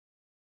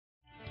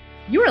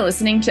You are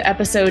listening to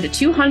episode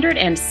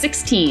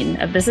 216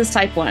 of This is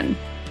Type 1.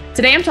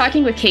 Today I'm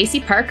talking with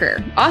Kaycee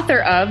Parker, author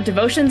of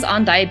Devotions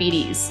on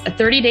Diabetes, a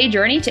 30-day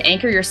journey to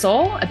anchor your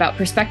soul about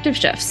perspective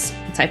shifts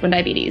with type 1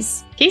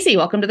 diabetes. Kaycee,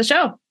 welcome to the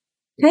show.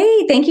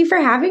 Hey, thank you for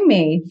having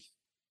me.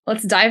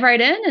 Let's dive right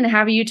in and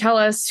have you tell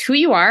us who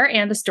you are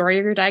and the story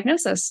of your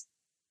diagnosis.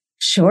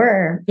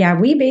 Sure. Yeah,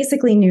 we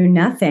basically knew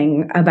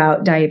nothing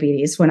about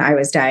diabetes when I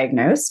was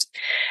diagnosed.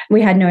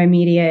 We had no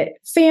immediate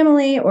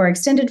family or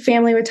extended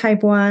family with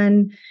type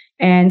 1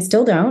 and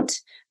still don't.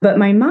 But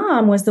my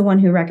mom was the one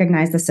who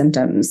recognized the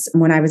symptoms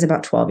when I was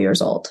about 12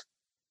 years old.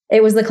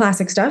 It was the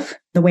classic stuff,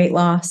 the weight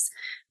loss,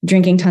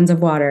 drinking tons of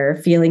water,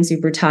 feeling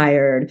super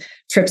tired,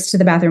 trips to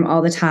the bathroom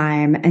all the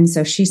time. And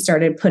so she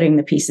started putting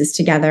the pieces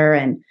together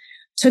and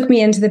took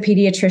me into the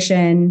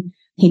pediatrician.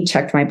 He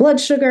checked my blood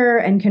sugar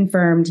and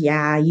confirmed,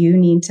 yeah, you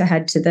need to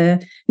head to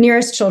the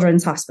nearest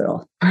children's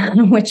hospital,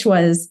 which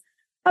was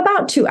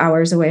about 2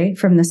 hours away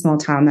from the small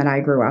town that I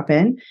grew up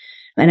in.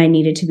 And I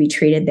needed to be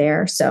treated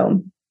there.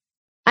 So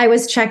I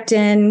was checked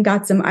in,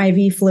 got some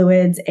IV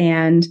fluids,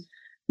 and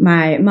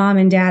my mom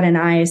and dad and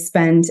I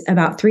spent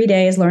about 3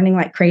 days learning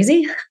like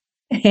crazy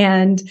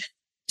and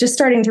just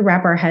starting to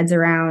wrap our heads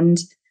around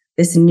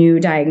this new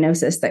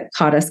diagnosis that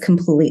caught us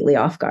completely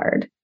off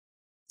guard.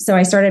 So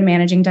I started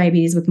managing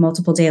diabetes with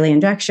multiple daily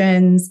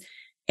injections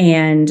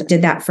and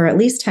did that for at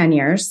least 10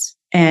 years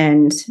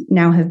and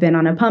now have been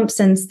on a pump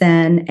since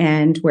then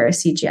and wear a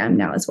CGM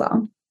now as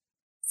well.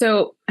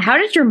 So how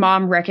did your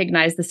mom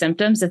recognize the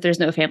symptoms if there's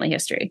no family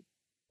history?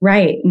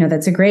 Right. No,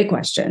 that's a great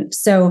question.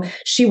 So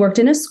she worked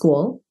in a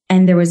school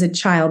and there was a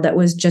child that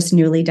was just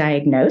newly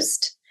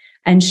diagnosed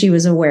and she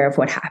was aware of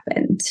what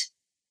happened.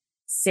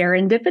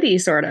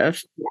 Serendipity, sort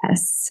of.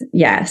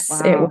 Yes.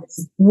 Wow. It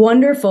was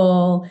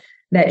wonderful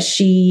that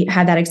she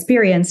had that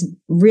experience,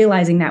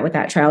 realizing that with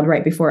that child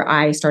right before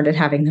I started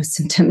having those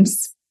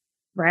symptoms.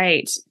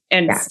 Right.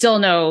 And still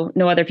no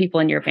other people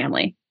in your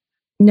family.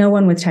 No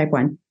one with type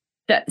 1.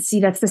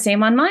 That's the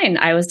same on mine.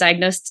 I was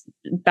diagnosed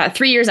about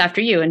 3 years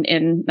after you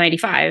in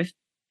 95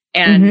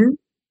 and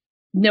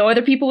no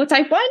other people with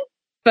type 1,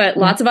 but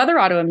lots of other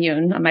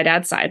autoimmune on my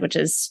dad's side, which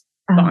is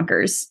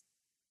bonkers.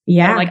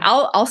 Yeah. I'm like,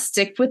 I'll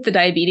stick with the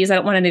diabetes. I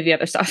don't want any of the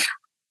other stuff.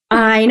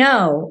 I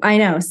know.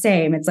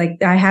 Same. It's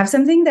like, I have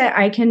something that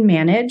I can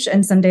manage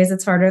and some days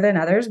it's harder than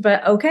others,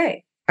 but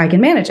okay, I can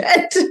manage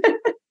it.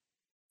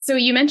 So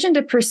you mentioned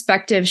a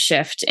perspective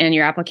shift in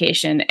your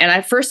application. And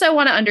I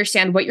want to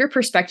understand what your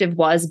perspective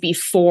was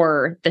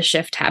before the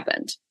shift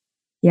happened.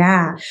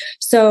 Yeah.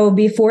 So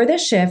before the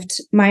shift,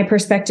 my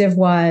perspective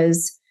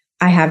was,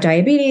 I have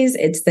diabetes.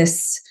 It's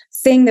this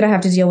thing that I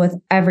have to deal with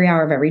every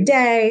hour of every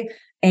day.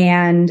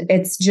 And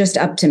it's just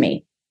up to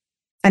me.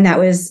 And that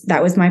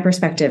was my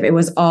perspective. It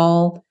was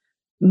all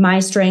my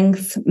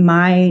strength,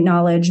 my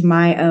knowledge,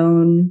 my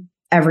own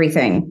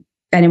everything.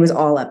 And it was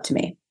all up to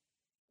me.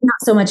 Not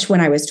so much when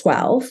I was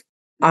 12,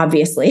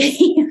 obviously.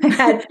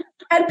 I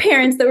had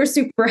parents that were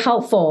super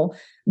helpful,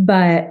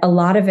 but a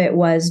lot of it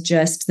was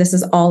just, this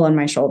is all on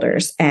my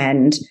shoulders.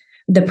 And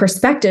the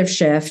perspective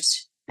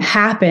shift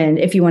happened,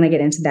 if you want to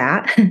get into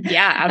that.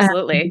 Yeah,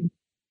 absolutely.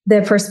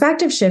 The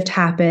perspective shift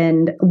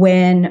happened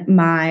when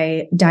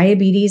my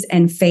diabetes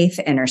and faith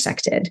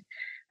intersected.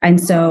 And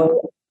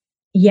so,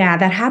 yeah,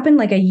 that happened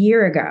like a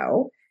year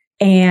ago.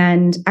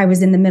 And I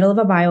was in the middle of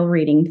a Bible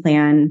reading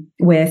plan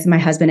with my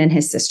husband and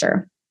his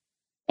sister.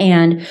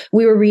 And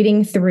we were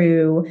reading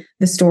through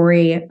the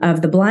story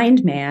of the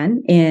blind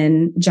man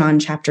in John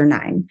chapter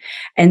 9.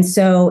 And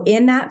so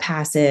in that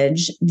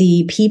passage,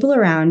 the people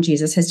around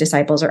Jesus, his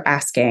disciples, are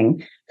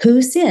asking,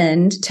 who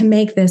sinned to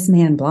make this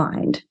man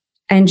blind?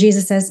 And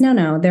Jesus says,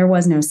 no, there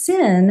was no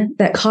sin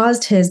that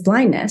caused his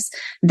blindness.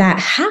 That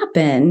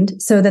happened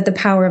so that the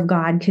power of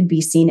God could be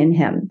seen in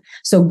him.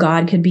 So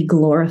God could be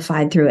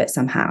glorified through it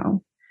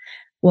somehow.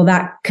 Well,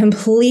 that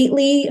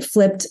completely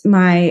flipped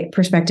my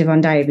perspective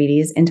on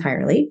diabetes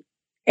entirely.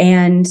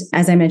 And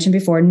as I mentioned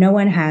before, no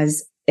one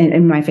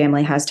in my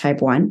family has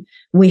type 1.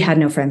 We had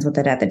no friends with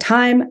it at the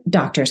time.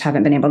 Doctors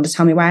haven't been able to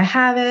tell me why I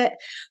have it.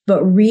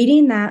 But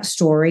reading that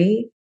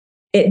story,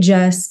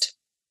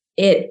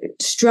 it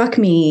struck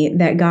me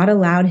that God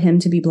allowed him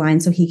to be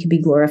blind so he could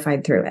be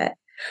glorified through it.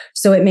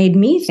 So it made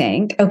me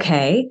think,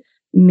 okay,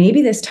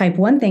 maybe this type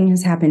 1 thing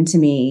has happened to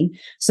me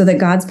so that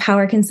God's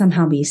power can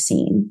somehow be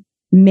seen.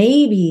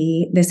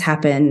 Maybe this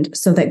happened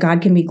so that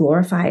God can be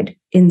glorified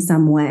in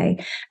some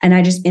way. And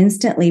I just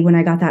instantly, when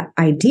I got that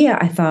idea,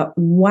 I thought,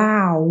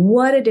 wow,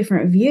 what a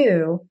different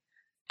view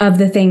of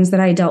the things that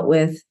I dealt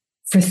with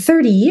for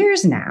 30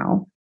 years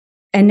now.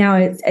 And now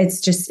it's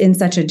just in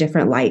such a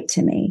different light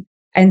to me.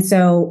 And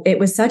so it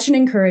was such an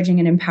encouraging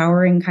and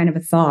empowering kind of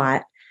a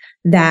thought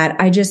that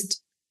I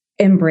just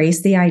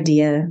embraced the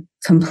idea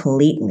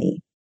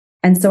completely.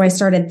 And so I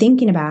started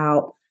thinking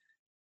about,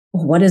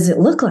 well, what does it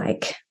look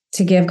like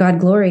to give God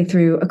glory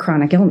through a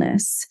chronic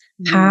illness?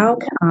 How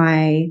can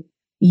I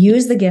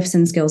use the gifts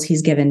and skills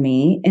he's given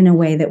me in a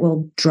way that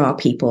will draw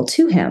people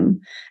to him?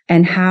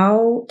 And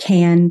how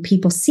can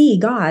people see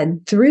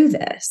God through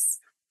this?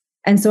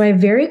 And so I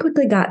very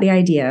quickly got the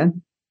idea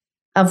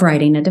of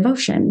writing a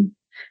devotion.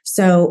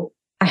 So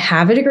I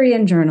have a degree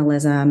in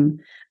journalism.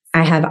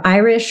 I have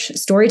Irish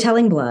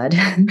storytelling blood.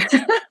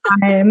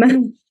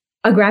 I'm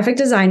a graphic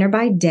designer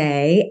by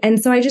day.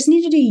 And so I just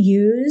needed to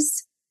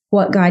use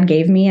what God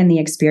gave me and the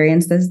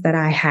experiences that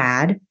I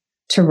had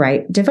to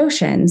write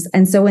devotions.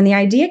 And so when the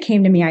idea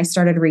came to me, I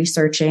started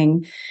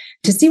researching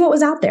to see what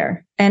was out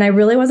there. And I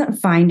really wasn't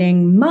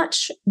finding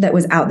much that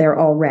was out there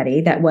already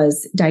that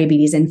was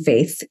diabetes and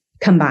faith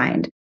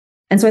combined.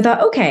 And so I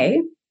thought,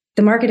 okay,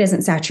 the market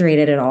isn't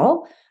saturated at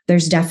all.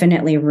 There's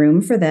definitely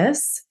room for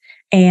this.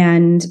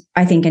 And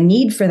I think a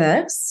need for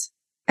this.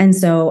 And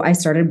so I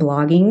started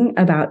blogging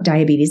about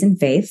diabetes and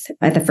faith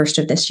at the first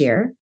of this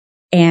year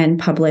and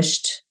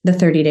published the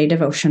 30-day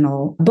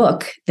devotional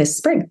book this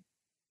spring.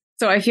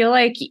 So I feel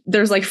like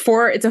there's like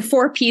it's a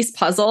 4-piece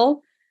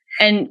puzzle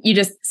and you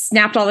just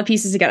snapped all the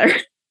pieces together.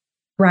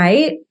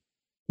 Right?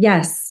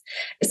 Yes.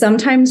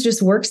 Sometimes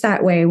just works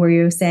that way where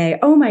you say,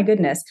 oh my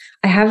goodness,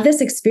 I have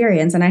this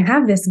experience and I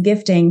have this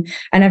gifting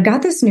and I've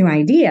got this new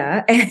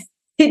idea and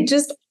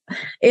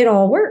it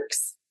all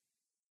works.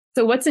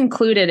 So what's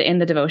included in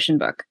the devotion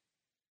book?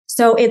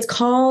 So it's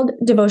called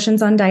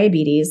Devotions on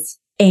Diabetes,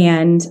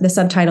 and the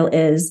subtitle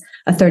is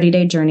A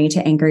 30-Day Journey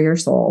to Anchor Your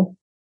Soul.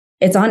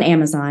 It's on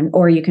Amazon,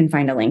 or you can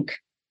find a link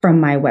from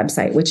my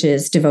website, which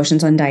is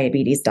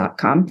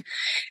devotionsondiabetes.com.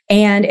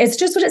 And it's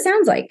just what it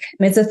sounds like.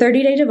 It's a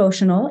 30-day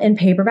devotional in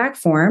paperback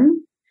form,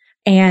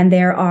 and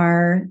there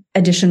are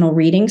additional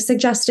readings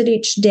suggested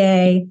each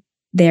day.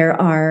 There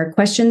are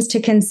questions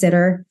to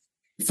consider,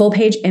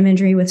 full-page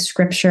imagery with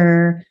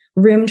scripture,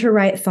 room to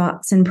write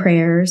thoughts and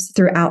prayers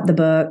throughout the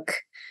book.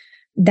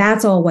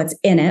 That's all what's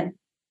in it.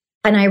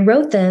 And I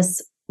wrote this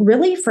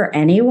really for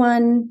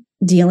anyone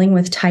dealing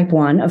with type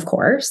 1, of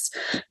course,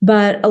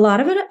 but a lot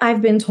of it,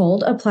 I've been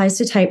told, applies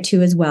to type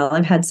 2 as well.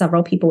 I've had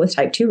several people with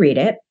type 2 read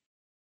it.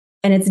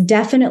 And it's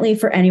definitely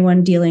for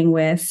anyone dealing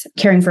with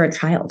caring for a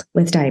child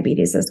with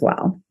diabetes as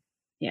well.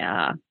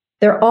 Yeah.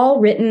 They're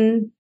all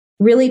written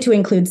really to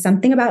include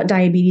something about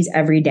diabetes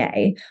every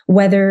day,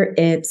 whether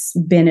it's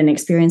been an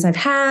experience I've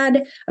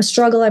had, a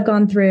struggle I've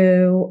gone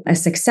through, a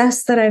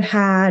success that I've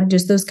had,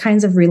 just those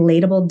kinds of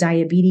relatable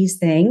diabetes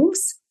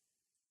things.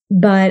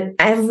 But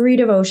every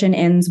devotion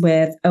ends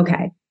with,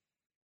 okay,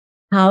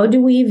 how do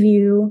we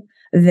view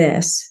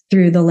this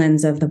through the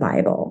lens of the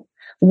Bible?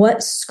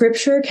 What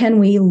scripture can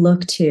we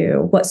look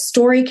to? What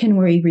story can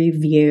we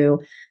review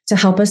to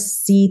help us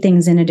see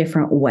things in a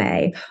different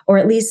way? Or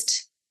at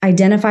least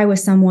identify with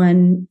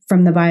someone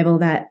from the Bible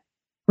that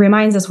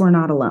reminds us we're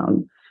not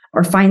alone,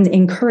 or finds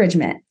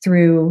encouragement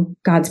through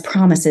God's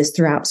promises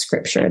throughout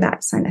scripture,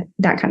 that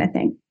kind of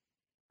thing.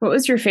 What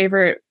was your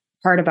favorite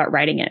part about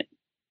writing it?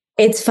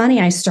 It's funny.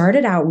 I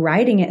started out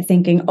writing it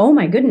thinking, oh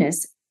my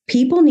goodness,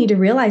 people need to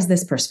realize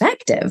this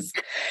perspective.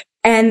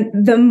 And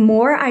the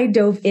more I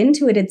dove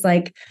into it, it's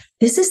like,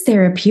 this is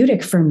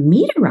therapeutic for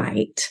me to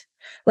write.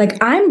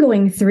 Like, I'm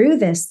going through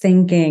this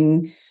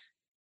thinking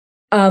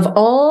of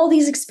all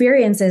these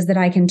experiences that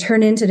I can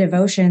turn into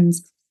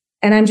devotions.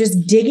 And I'm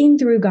just digging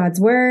through God's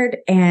word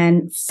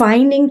and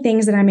finding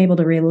things that I'm able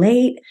to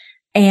relate.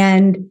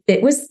 And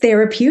it was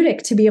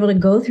therapeutic to be able to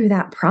go through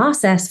that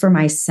process for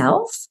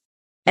myself.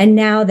 And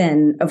now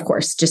then, of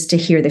course, just to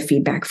hear the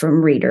feedback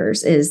from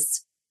readers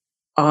is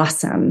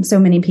awesome. So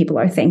many people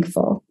are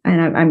thankful,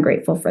 and I'm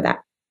grateful for that.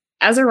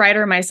 As a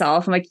writer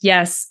myself, I'm like,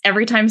 yes,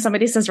 every time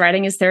somebody says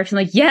writing is therapy,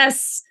 I'm like,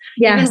 yes.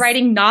 Even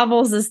writing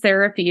novels is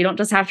therapy. You don't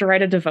just have to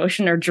write a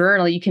devotion or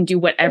journal. You can do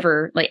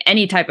whatever, like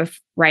any type of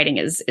writing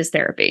is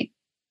therapy.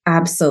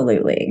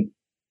 Absolutely.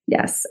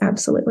 Yes,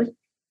 absolutely.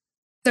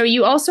 So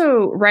you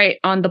also write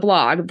on the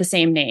blog of the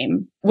same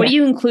name. What do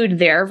you include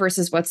there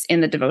versus what's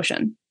in the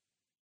devotion?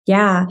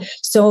 Yeah.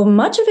 So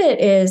much of it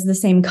is the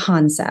same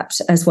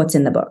concept as what's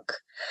in the book.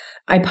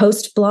 I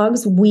post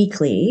blogs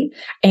weekly,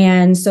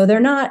 and so they're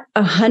not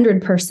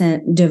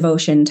 100%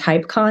 devotion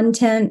type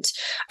content.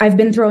 I've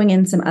been throwing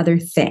in some other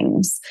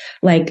things.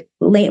 Like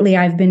lately,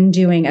 I've been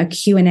doing a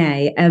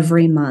Q&A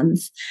every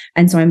month.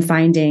 And so I'm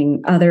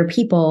finding other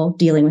people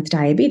dealing with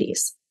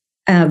diabetes,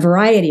 a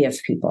variety of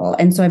people.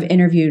 And so I've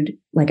interviewed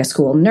like a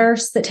school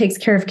nurse that takes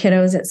care of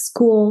kiddos at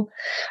school,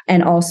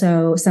 and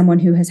also someone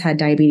who has had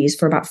diabetes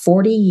for about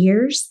 40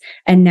 years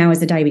and now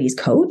is a diabetes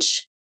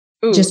coach.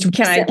 Ooh,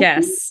 can I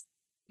guess?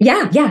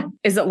 Yeah.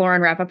 Is it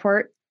Lauren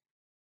Rappaport?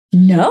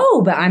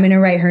 No, but I'm going to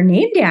write her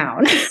name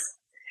down.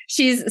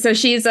 She's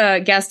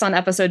a guest on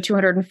episode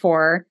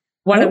 204,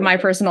 one of my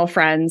personal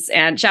friends.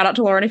 And shout out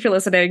to Lauren if you're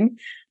listening.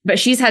 But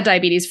she's had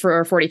diabetes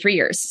for 43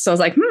 years. So I was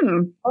like,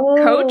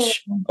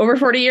 coach over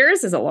 40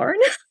 years? Is it Lauren?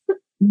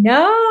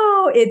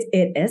 No,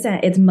 it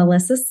isn't. It's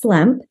Melissa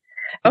Slemp.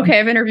 Okay,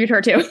 I've interviewed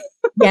her too.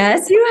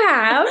 Yes, you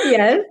have.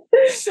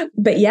 Yes.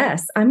 But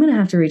yes, I'm going to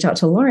have to reach out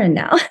to Lauren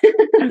now.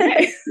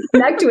 Okay.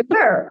 Connect with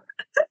her.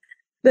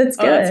 That's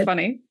good. Oh, that's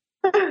funny.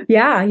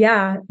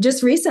 Yeah.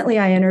 Just recently,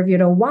 I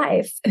interviewed a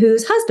wife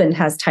whose husband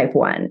has type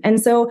 1.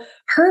 And so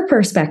her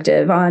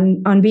perspective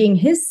on being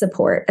his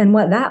support and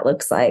what that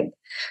looks like.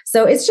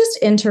 So it's just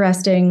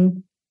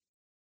interesting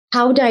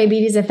how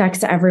diabetes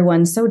affects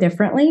everyone so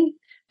differently.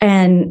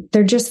 And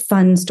they're just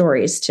fun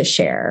stories to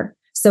share.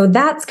 So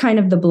that's kind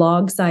of the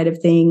blog side of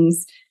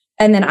things.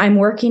 And then I'm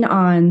working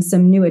on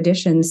some new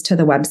additions to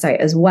the website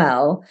as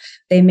well.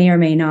 They may or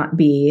may not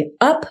be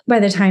up by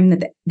the time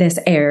that this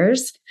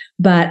airs,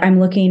 but I'm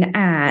looking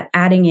at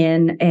adding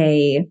in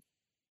a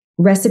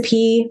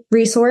recipe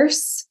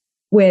resource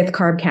with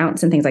carb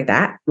counts and things like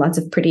that. Lots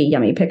of pretty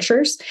yummy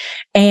pictures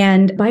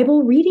and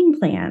Bible reading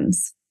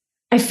plans.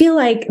 I feel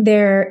like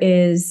there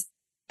is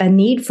a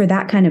need for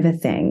that kind of a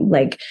thing.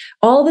 Like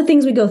all the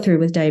things we go through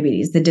with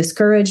diabetes, the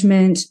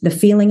discouragement, the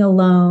feeling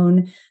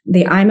alone,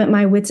 the I'm at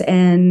my wit's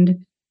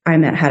end,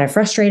 had a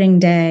frustrating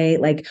day.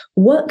 Like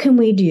what can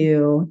we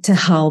do to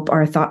help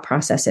our thought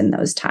process in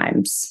those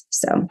times?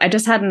 So I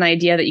just had an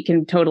idea that you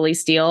can totally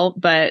steal,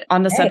 but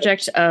on the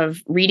subject of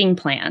reading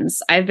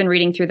plans, I've been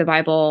reading through the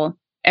Bible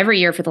every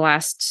year for the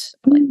last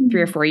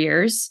 3 or 4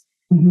 years.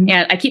 Mm-hmm.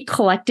 And I keep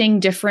collecting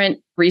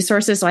different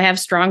resources. So I have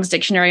Strong's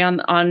dictionary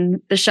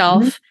on the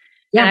shelf. Mm-hmm.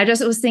 Yeah. And I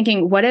just was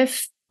thinking, what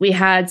if we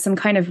had some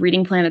kind of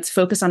reading plan that's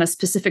focused on a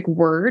specific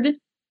word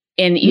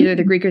in either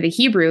the Greek or the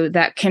Hebrew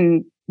that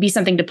can be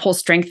something to pull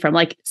strength from?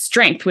 Like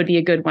strength would be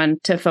a good one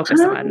to focus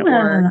on,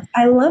 or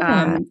I love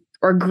that.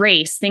 Or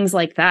grace, things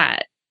like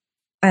that.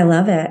 I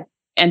love it.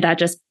 And that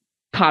just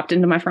popped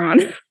into my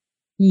phone.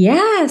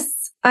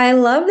 Yes, I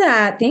love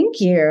that. Thank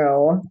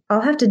you.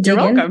 I'll have to dig in.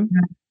 You're welcome.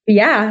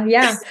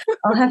 Yeah.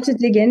 I'll have to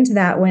dig into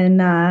that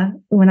when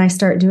I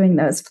start doing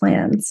those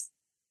plans.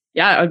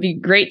 Yeah, it would be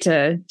great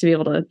to be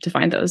able to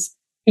find those.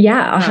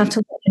 Yeah, I'll have to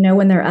let you know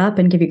when they're up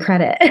and give you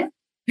credit.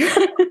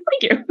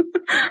 Thank you.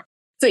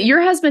 So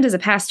your husband is a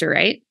pastor,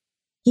 right?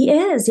 He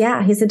is.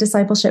 Yeah, he's a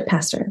discipleship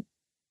pastor.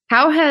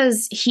 How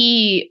has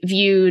he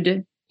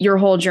viewed your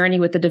whole journey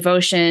with the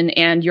devotion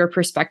and your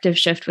perspective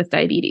shift with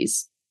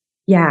diabetes?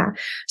 Yeah.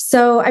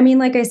 So, I mean,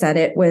 like I said,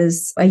 it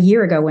was a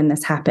year ago when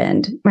this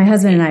happened. My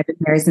husband and I have been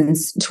married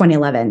since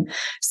 2011.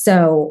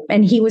 So,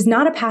 and he was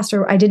not a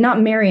pastor. I did not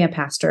marry a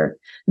pastor.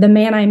 The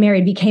man I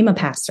married became a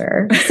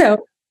pastor. So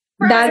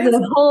that's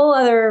a whole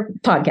other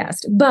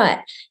podcast.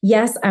 But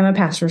yes, I'm a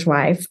pastor's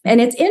wife. And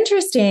it's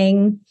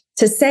interesting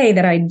to say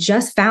that I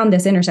just found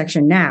this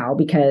intersection now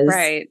because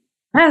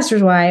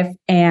pastor's wife,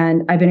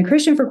 and I've been a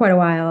Christian for quite a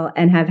while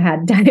and have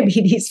had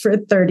diabetes for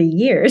 30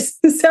 years.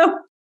 So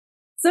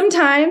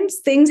sometimes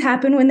things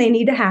happen when they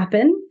need to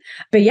happen.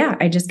 But yeah,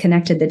 I just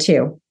connected the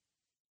two.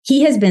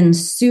 He has been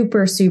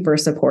super, super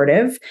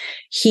supportive.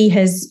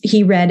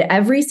 He read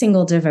every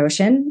single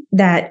devotion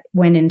that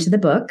went into the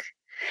book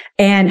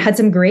and had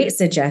some great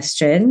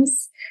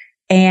suggestions.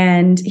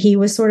 And he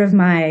was sort of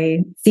my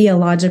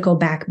theological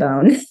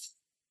backbone.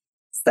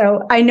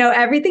 So I know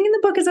everything in the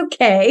book is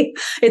okay.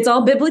 It's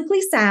all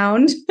biblically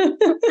sound.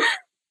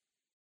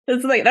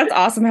 That's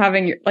awesome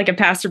having like a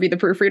pastor be the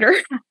proofreader.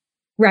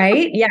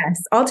 Right?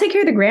 Yes. I'll take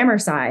care of the grammar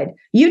side.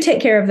 You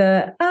take care of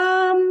the,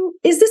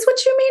 is this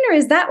what you mean or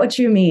is that what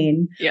you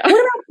mean? Yeah. What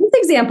about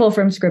this example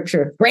from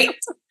scripture? Great.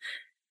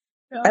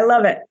 Yeah. I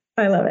love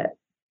it.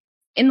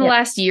 In the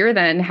last year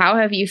then, how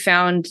have you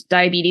found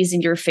diabetes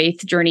and your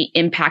faith journey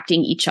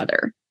impacting each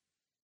other?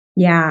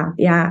 Yeah.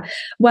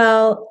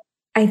 Well,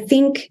 I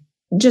think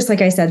just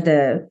like I said,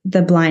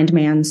 the blind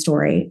man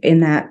story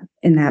in that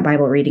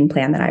Bible reading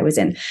plan that I was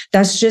in,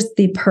 that's just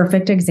the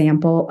perfect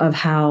example of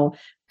how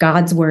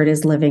God's word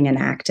is living and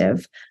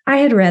active. I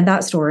had read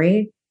that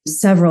story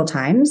several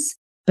times,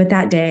 but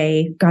that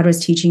day God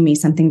was teaching me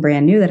something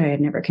brand new that I had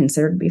never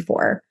considered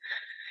before.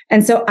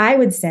 And so I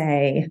would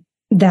say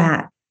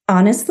that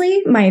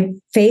honestly, my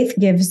faith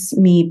gives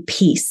me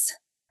peace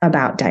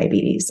about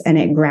diabetes and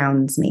it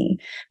grounds me,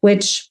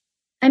 which,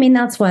 I mean,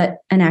 that's what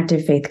an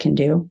active faith can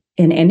do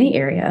in any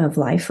area of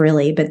life,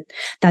 really. But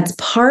that's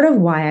part of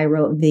why I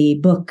wrote the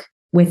book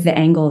with the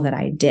angle that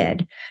I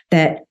did,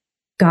 that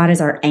God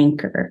is our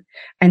anchor.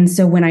 And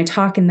so when I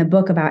talk in the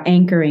book about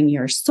anchoring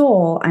your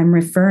soul, I'm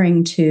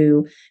referring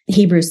to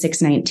Hebrews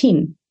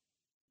 6:19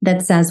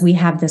 that says we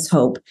have this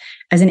hope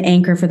as an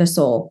anchor for the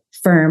soul,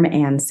 firm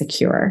and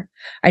secure.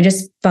 I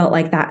just felt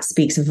like that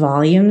speaks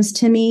volumes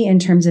to me in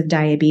terms of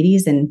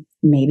diabetes, and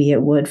maybe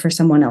it would for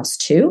someone else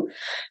too,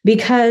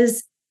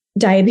 because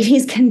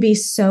diabetes can be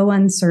so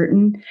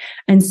uncertain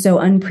and so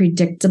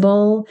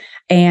unpredictable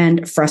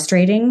and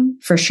frustrating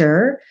for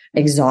sure,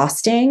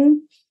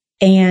 exhausting.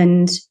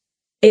 And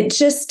it's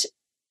just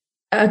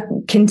a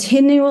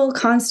continual,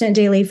 constant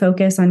daily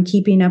focus on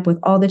keeping up with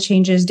all the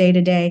changes day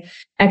to day,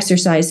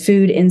 exercise,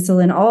 food,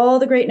 insulin, all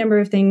the great number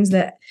of things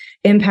that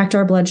impact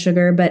our blood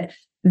sugar. But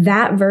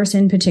that verse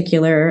in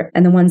particular,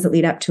 and the ones that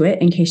lead up to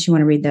it, in case you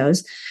want to read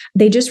those,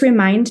 they just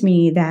remind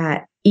me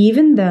that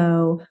even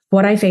though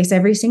what I face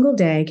every single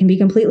day can be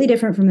completely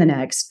different from the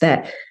next,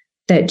 that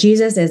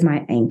Jesus is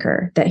my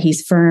anchor, that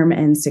he's firm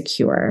and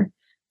secure.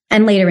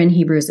 And later in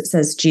Hebrews, it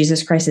says,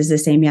 Jesus Christ is the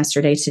same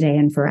yesterday, today,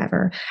 and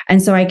forever.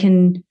 And so I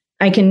can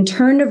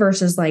turn to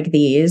verses like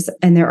these,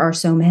 and there are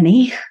so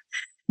many,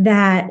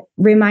 that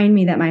remind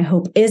me that my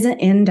hope isn't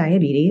in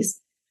diabetes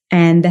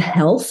and the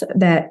health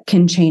that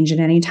can change at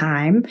any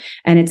time.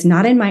 And it's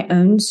not in my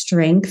own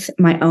strength,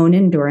 my own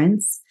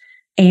endurance.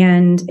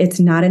 And it's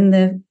not in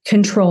the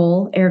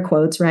control, air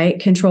quotes, right?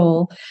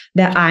 Control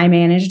that I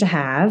manage to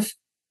have.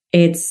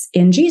 It's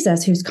in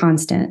Jesus, who's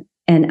constant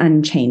and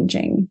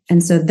unchanging.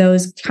 And so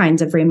those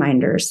kinds of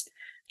reminders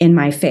in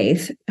my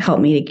faith help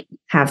me to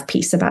have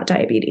peace about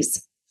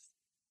diabetes.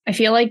 I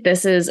feel like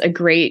this is a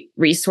great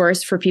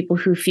resource for people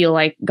who feel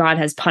like God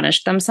has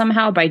punished them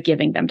somehow by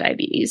giving them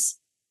diabetes.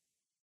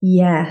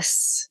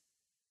 Yes,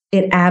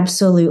 it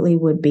absolutely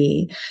would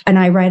be. And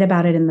I write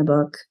about it in the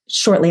book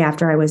shortly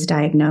after I was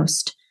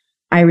diagnosed.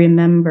 I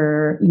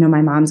remember,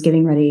 my mom's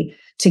getting ready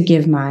to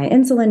give my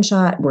insulin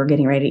shot. We're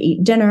getting ready to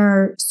eat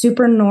dinner,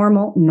 super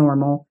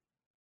normal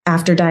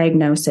after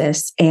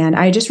diagnosis. And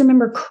I just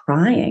remember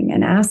crying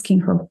and asking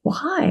her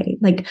why.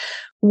 Like,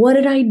 what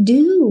did I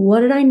do?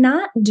 What did I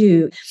not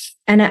do?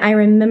 And I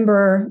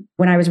remember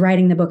when I was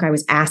writing the book, I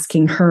was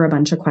asking her a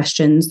bunch of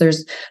questions.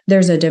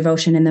 There's a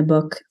devotion in the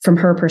book from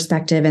her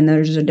perspective, and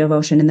there's a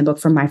devotion in the book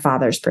from my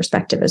father's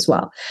perspective as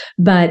well.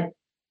 But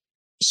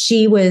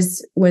she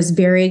was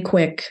very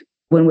quick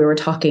when we were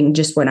talking,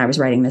 just when I was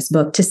writing this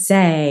book, to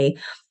say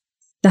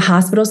the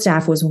hospital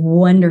staff was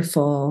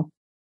wonderful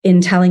in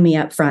telling me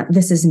up front,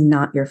 this is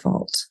not your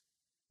fault.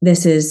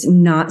 This is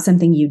not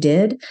something you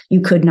did.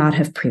 You could not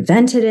have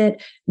prevented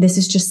it. This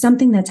is just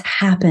something that's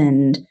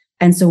happened.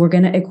 And so we're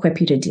going to equip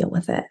you to deal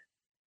with it.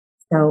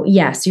 So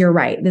yes, you're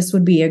right. This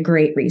would be a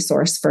great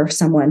resource for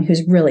someone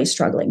who's really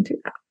struggling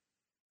through that.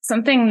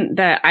 Something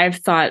that I've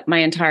thought my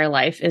entire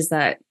life is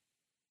that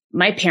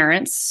my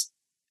parents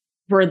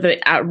were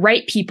the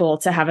right people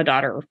to have a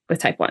daughter with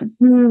type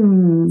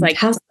 1. Like,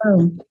 how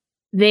so?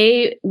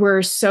 They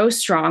were so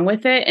strong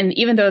with it. And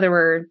even though there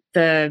were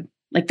the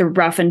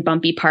rough and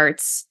bumpy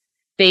parts,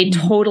 they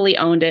totally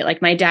owned it. Like,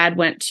 my dad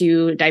went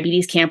to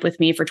diabetes camp with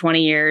me for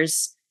 20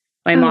 years.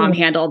 My mom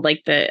handled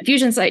like the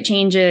infusion site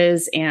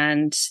changes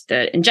and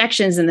the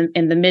injections and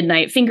the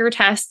midnight finger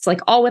tests, like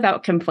all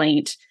without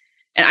complaint.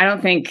 And I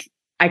don't think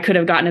I could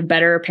have gotten a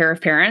better pair of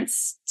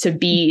parents to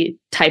be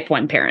type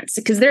 1 parents,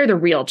 because they're the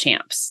real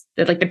champs.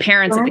 They're like the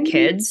parents of the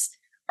kids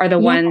are the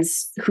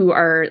ones who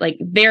are like,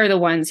 they're the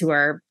ones who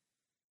are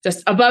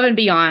just above and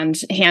beyond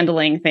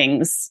handling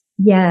things.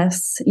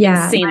 Yes.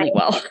 Yeah. Insanely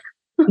well.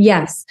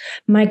 Yes.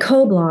 My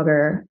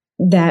co-blogger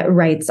that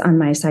writes on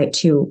my site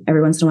too,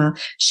 every once in a while,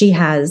 she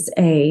has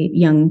a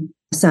young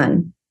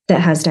son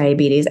that has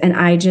diabetes. And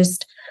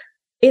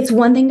it's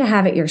one thing to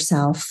have it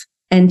yourself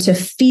and to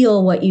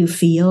feel what you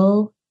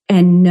feel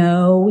and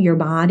know your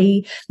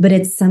body, but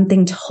it's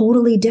something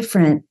totally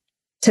different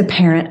to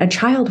parent a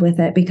child with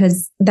it,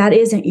 because that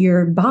isn't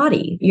your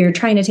body. You're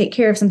trying to take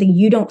care of something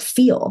you don't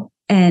feel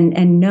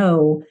and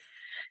know,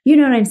 you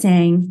know what I'm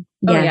saying?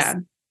 Oh, yes.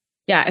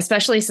 Yeah.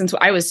 Especially since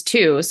I was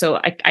 2.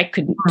 So I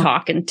couldn't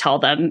talk and tell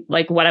them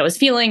like what I was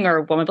feeling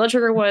or what my blood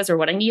sugar was or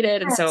what I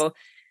needed. And so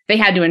they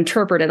had to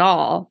interpret it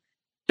all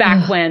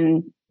back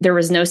when there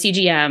was no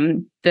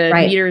CGM. The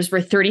meters were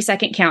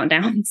 30-second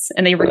countdowns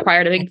and they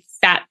required a big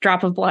fat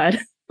drop of blood.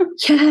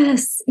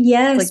 Yes.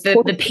 Like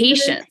the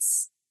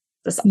patience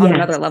just on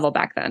another level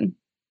back then.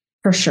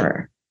 For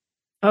sure.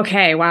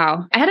 Okay.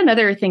 Wow. I had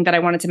another thing that I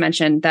wanted to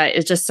mention that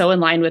is just so in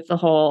line with the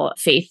whole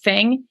faith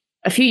thing.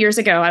 A few years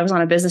ago, I was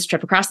on a business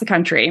trip across the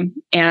country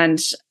and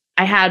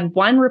I had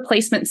one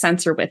replacement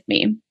sensor with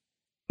me.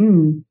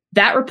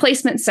 That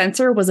replacement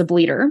sensor was a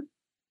bleeder,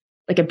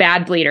 like a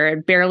bad bleeder.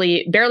 It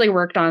barely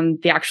worked on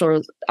the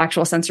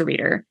actual sensor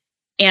reader.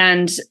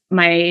 And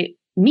my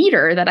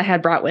meter that I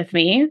had brought with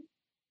me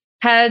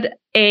had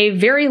a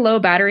very low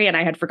battery and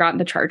I had forgotten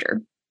the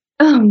charger.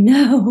 Oh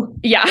no.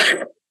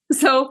 Yeah.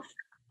 So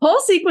whole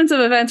sequence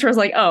of events where I was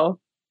like, oh,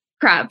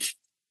 crap.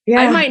 Yeah.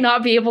 I might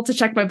not be able to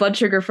check my blood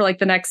sugar for like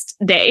the next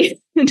day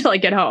until I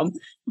get home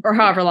or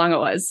however long it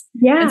was.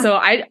 Yeah. And so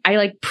I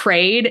like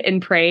prayed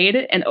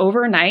and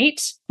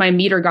overnight my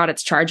meter got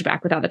its charge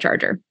back without the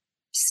charger.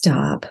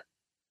 Stop.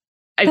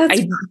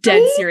 I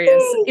dead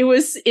serious. It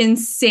was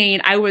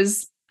insane. I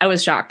was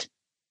shocked.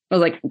 I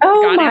was like,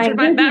 God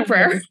answered that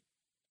prayer.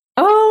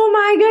 Oh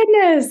my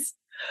goodness.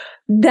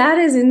 That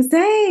is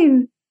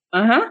insane.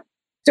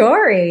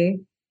 Story.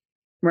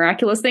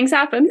 Miraculous things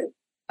happen.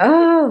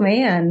 Oh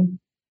man.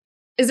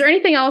 Is there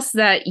anything else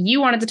that you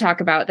wanted to talk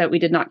about that we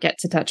did not get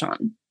to touch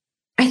on?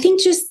 I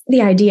think just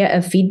the idea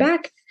of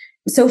feedback.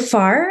 So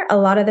far, a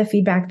lot of the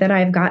feedback that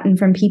I've gotten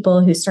from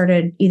people who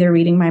started either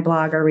reading my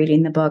blog or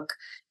reading the book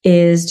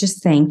is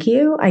just thank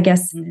you. I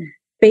guess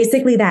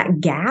basically that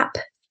gap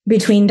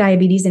between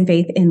diabetes and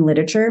faith in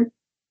literature,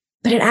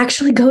 but it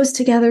actually goes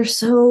together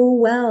so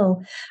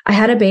well. I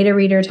had a beta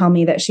reader tell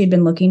me that she'd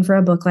been looking for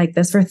a book like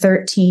this for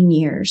 13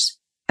 years.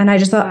 And I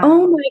just thought,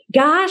 oh my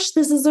gosh,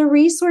 this is a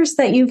resource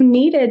that you've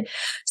needed.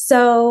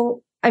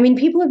 So, I mean,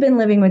 people have been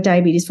living with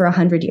diabetes for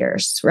 100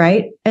 years,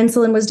 right?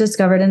 Insulin was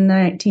discovered in the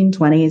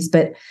 1920s,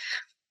 but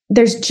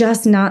there's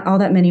just not all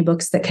that many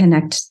books that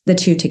connect the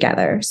two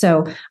together.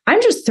 So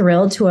I'm just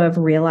thrilled to have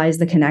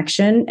realized the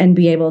connection and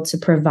be able to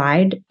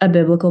provide a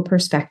biblical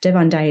perspective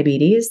on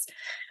diabetes,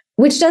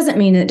 which doesn't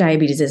mean that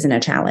diabetes isn't a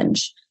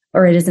challenge.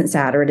 or it isn't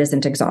sad, or it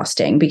isn't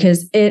exhausting,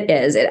 because it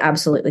is. It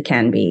absolutely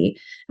can be.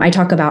 I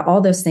talk about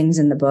all those things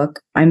in the book.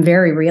 I'm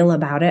very real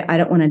about it. I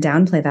don't want to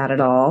downplay that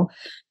at all.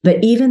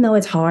 But even though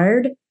it's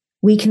hard,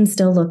 we can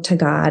still look to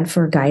God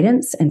for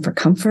guidance and for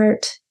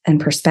comfort and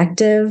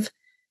perspective.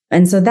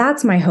 And so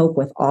that's my hope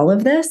with all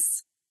of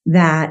this,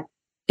 that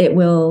it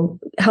will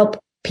help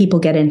people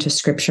get into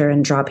scripture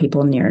and draw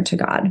people nearer to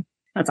God.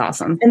 That's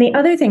awesome. And the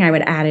other thing I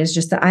would add is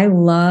just that I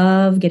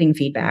love getting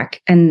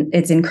feedback, and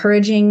it's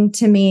encouraging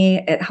to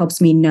me. It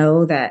helps me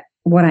know that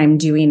what I'm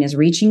doing is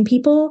reaching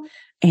people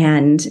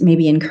and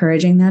maybe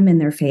encouraging them in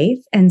their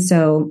faith. And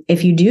so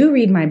if you do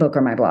read my book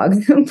or my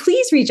blog,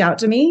 please reach out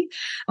to me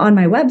on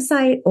my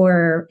website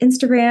or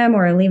Instagram,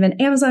 or leave an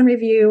Amazon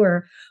review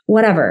or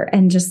whatever,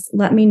 and just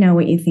let me know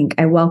what you think.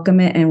 I welcome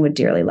it and would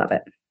dearly love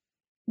it.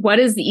 What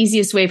is the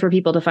easiest way for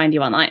people to find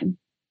you online?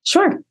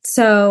 Sure.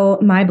 So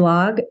my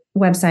blog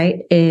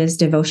website is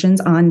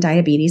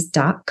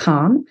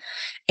devutionsondiabetes.com.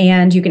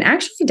 And you can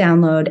actually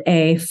download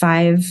a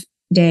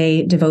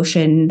 5-day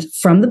devotion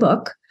from the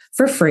book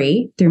for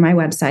free through my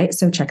website.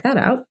 So check that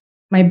out.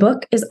 My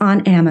book is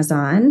on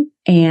Amazon,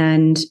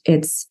 and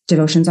it's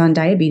Devotions on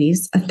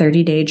Diabetes, a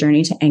 30-day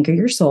journey to anchor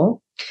your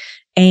soul.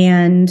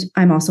 And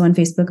I'm also on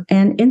Facebook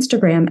and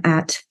Instagram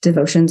at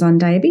Devotions on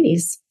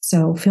Diabetes.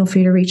 So feel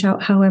free to reach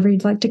out however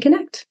you'd like to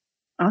connect.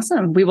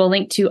 Awesome. We will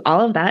link to all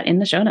of that in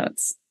the show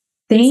notes.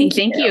 Thank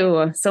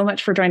you so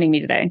much for joining me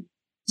today.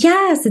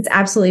 Yes, it's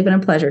absolutely been a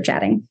pleasure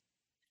chatting.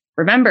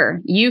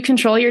 Remember, you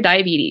control your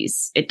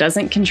diabetes. It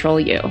doesn't control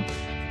you.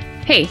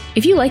 Hey,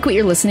 if you like what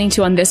you're listening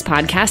to on this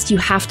podcast, you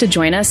have to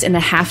join us in the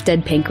Half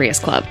Dead Pancreas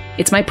Club.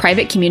 It's my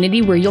private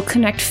community where you'll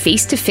connect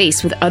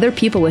face-to-face with other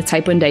people with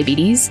type 1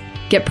 diabetes,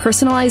 get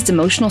personalized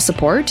emotional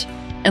support,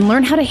 and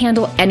learn how to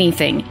handle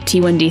anything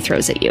T1D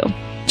throws at you.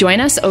 Join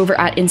us over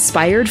at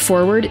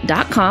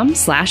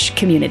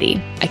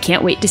inspiredforward.com/community. I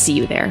can't wait to see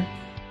you there.